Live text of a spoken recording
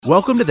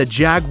Welcome to the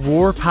Jag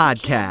War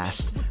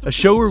Podcast, a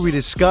show where we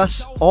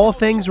discuss all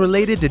things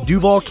related to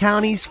Duval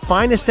County's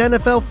finest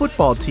NFL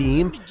football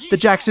team, the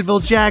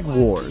Jacksonville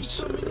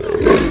Jaguars.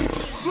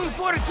 Move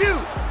 42,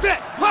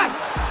 set, fight!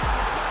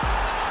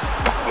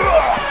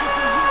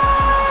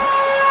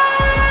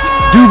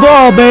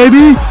 Duval,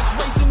 baby!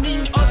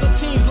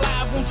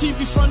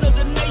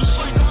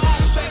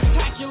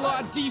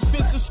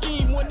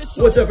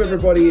 What's up,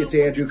 everybody? It's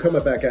Andrew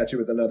coming back at you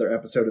with another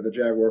episode of the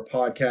Jaguar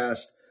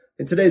Podcast.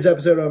 In today's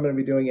episode, I'm going to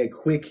be doing a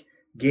quick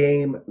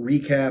game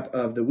recap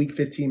of the Week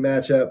 15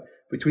 matchup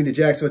between the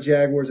Jacksonville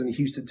Jaguars and the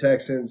Houston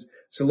Texans.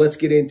 So let's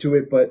get into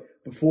it. But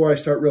before I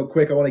start real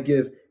quick, I want to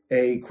give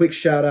a quick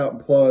shout out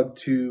and plug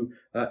to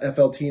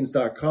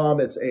flteams.com.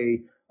 It's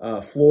a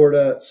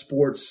Florida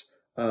sports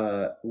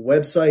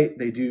website.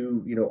 They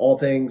do, all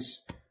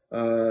things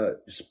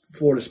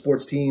Florida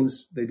sports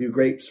teams. They do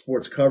great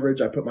sports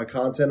coverage. I put my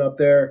content up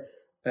there,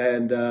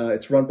 and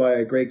it's run by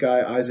a great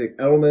guy, Isaac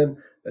Edelman,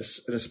 an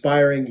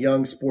aspiring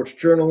young sports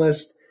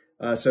journalist.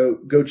 So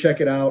go check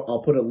it out.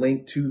 I'll put a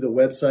link to the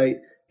website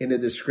in the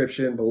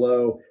description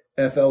below,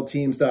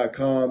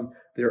 flteams.com.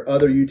 There are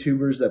other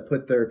YouTubers that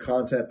put their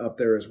content up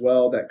there as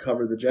well that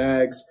cover the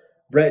Jags.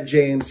 Brett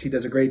James, he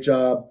does a great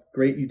job.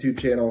 Great YouTube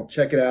channel.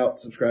 Check it out.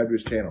 Subscribe to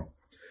his channel.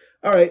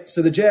 All right,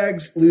 so the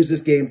Jags lose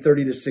this game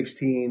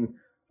 30-16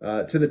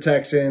 to the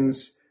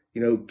Texans.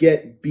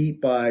 Get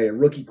beat by a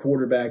rookie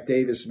quarterback,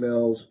 Davis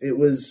Mills. It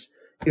was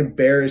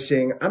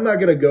embarrassing. I'm not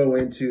going to go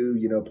into,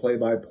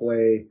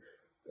 play-by-play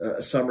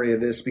summary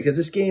of this because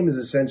this game is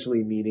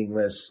essentially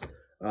meaningless.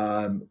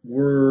 One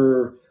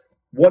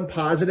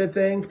positive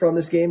thing from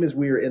this game is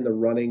we are in the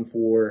running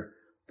for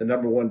the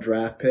number one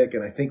draft pick,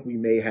 and I think we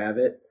may have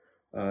it,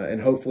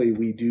 and hopefully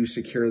we do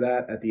secure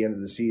that at the end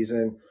of the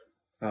season.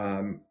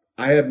 I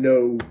have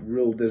no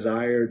real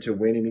desire to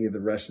win any of the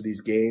rest of these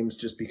games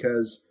just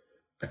because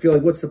I feel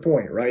like what's the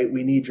point, right?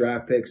 We need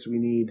draft picks. We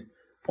need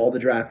all the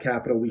draft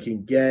capital we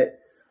can get.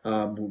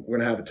 We're going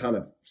to have a ton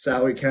of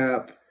salary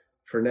cap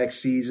for next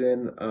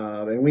season,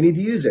 and we need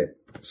to use it.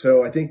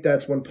 So I think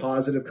that's one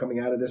positive coming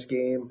out of this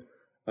game.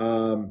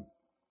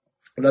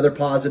 Another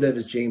positive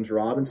is James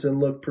Robinson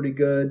looked pretty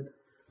good.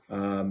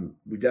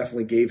 We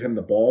definitely gave him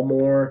the ball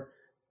more,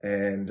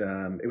 and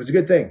it was a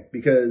good thing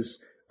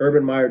because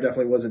Urban Meyer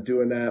definitely wasn't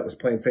doing that, was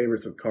playing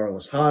favorites with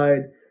Carlos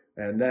Hyde,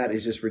 and that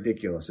is just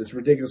ridiculous. It's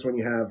ridiculous when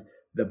you have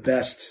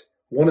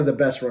one of the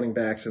best running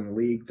backs in the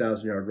league,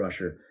 1,000-yard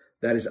rusher.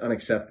 That is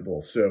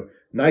unacceptable. So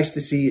nice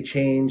to see a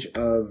change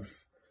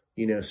of,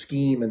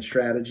 scheme and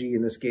strategy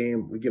in this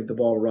game. We give the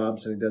ball to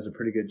Robinson. He does a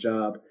pretty good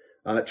job.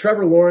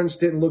 Trevor Lawrence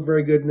didn't look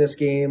very good in this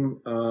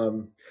game.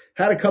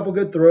 Had a couple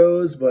good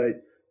throws,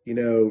 but,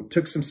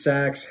 took some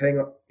sacks,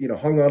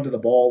 hung on to the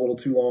ball a little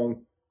too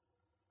long,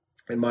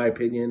 in my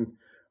opinion.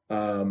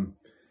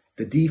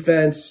 The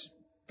defense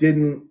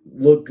didn't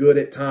look good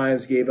at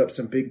times, gave up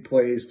some big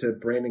plays to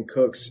Brandon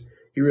Cooks.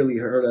 He really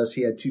hurt us.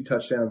 He had 2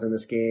 touchdowns in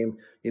this game.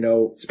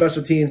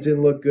 Special teams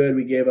didn't look good.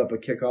 We gave up a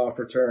kickoff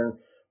return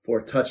for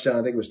a touchdown.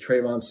 I think it was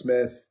Trayvon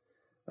Smith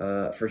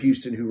for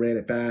Houston who ran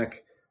it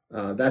back.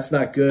 That's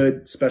not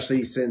good,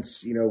 especially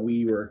since,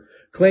 we were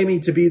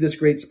claiming to be this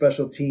great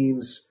special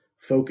teams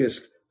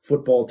focused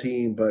football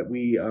team, but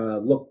we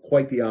look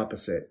quite the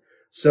opposite.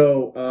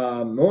 So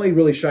the only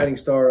really shining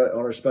star on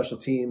our special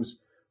teams,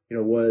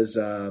 was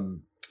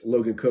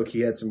Logan Cook.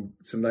 He had some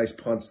nice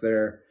punts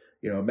there.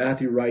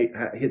 Matthew Wright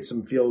hit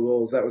some field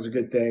goals. That was a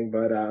good thing,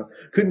 but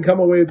couldn't come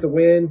away with the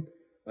win.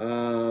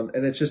 And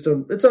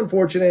it's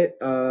unfortunate.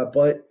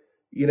 But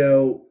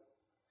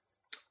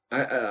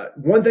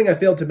one thing I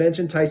failed to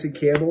mention, Tyson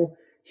Campbell,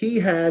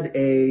 he had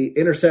a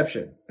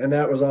interception, and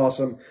that was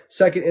awesome.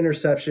 Second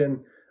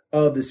interception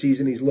of the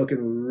season. He's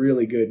looking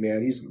really good,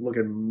 man. He's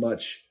looking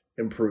much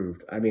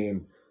improved. I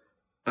mean,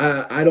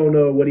 I don't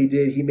know what he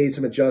did. He made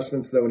some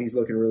adjustments though, and he's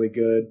looking really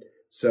good.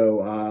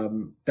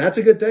 So that's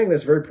a good thing.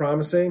 That's very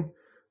promising.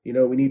 We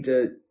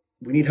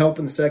need help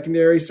in the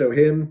secondary. So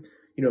him,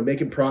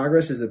 making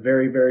progress is a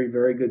very, very,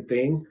 very good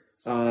thing.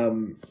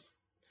 So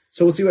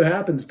we'll see what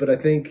happens. But I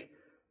think,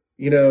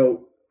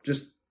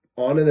 just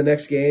on in the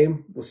next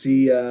game, we'll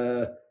see.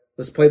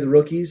 Let's play the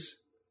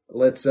rookies.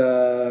 Let's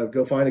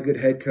go find a good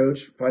head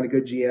coach, find a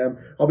good GM.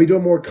 I'll be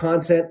doing more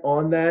content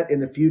on that in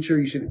the future.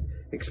 You should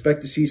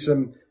expect to see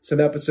some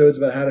episodes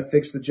about how to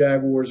fix the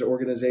Jaguars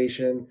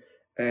organization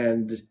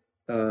and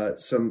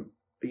some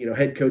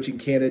head coaching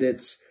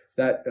candidates.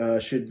 That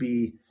should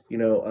be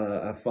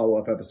a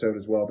follow-up episode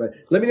as well. But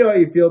let me know how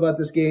you feel about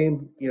this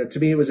game. To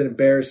me it was an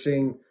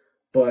embarrassing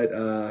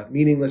but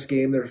meaningless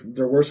game.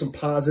 There were some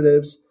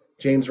positives.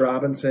 James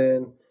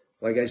Robinson,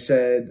 like I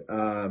said,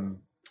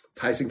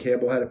 Tyson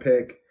Campbell had a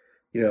pick.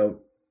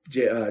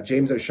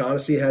 James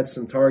O'Shaughnessy had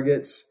some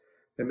targets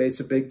and made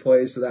some big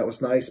plays, so that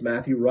was nice.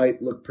 Matthew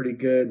Wright looked pretty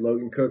good.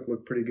 Logan Cook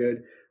looked pretty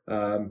good.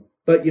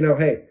 But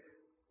hey,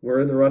 we're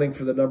in the running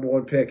for the number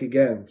one pick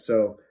again.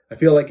 So I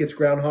feel like it's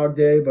Groundhog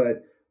Day,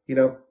 but,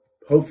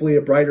 hopefully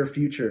a brighter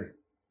future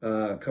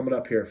coming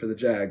up here for the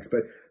Jags.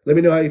 But let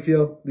me know how you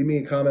feel. Leave me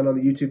a comment on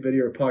the YouTube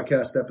video or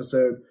podcast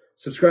episode.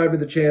 Subscribe to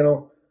the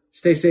channel.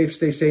 Stay safe,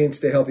 stay sane,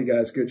 stay healthy,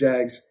 guys. Go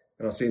Jags,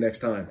 and I'll see you next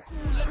time.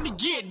 Let me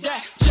get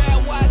that.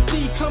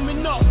 JYD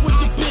coming up with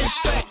the big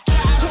sack.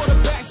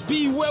 Quarterbacks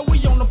beware,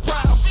 we on the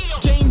prowl.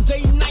 Game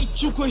day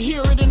night, you could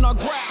hear it in our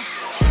growl.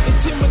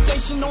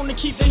 Intimidation on to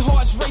keep their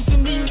hearts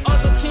racing. Eating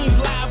other teams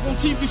live on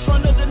TV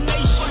front of the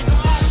nation.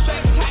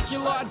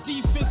 Spectacular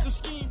defensive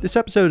scheme. This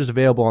episode is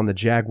available on the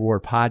Jaguar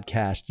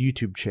Podcast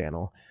YouTube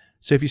channel,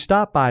 so if you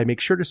stop by,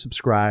 make sure to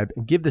subscribe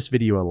and give this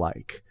video a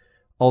like.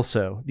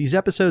 Also, these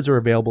episodes are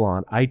available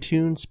on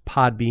iTunes,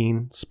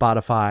 Podbean,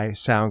 Spotify,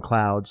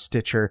 SoundCloud,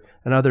 Stitcher,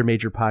 and other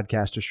major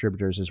podcast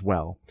distributors as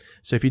well.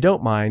 So if you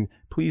don't mind,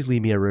 please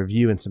leave me a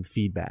review and some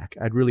feedback.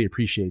 I'd really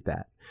appreciate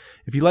that.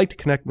 If you'd like to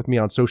connect with me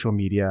on social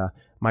media,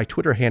 my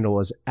Twitter handle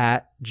is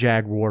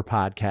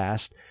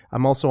 @JagWarPodcast.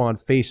 I'm also on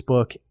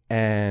Facebook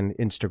and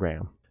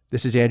Instagram.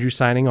 This is Andrew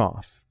signing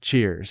off.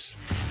 Cheers.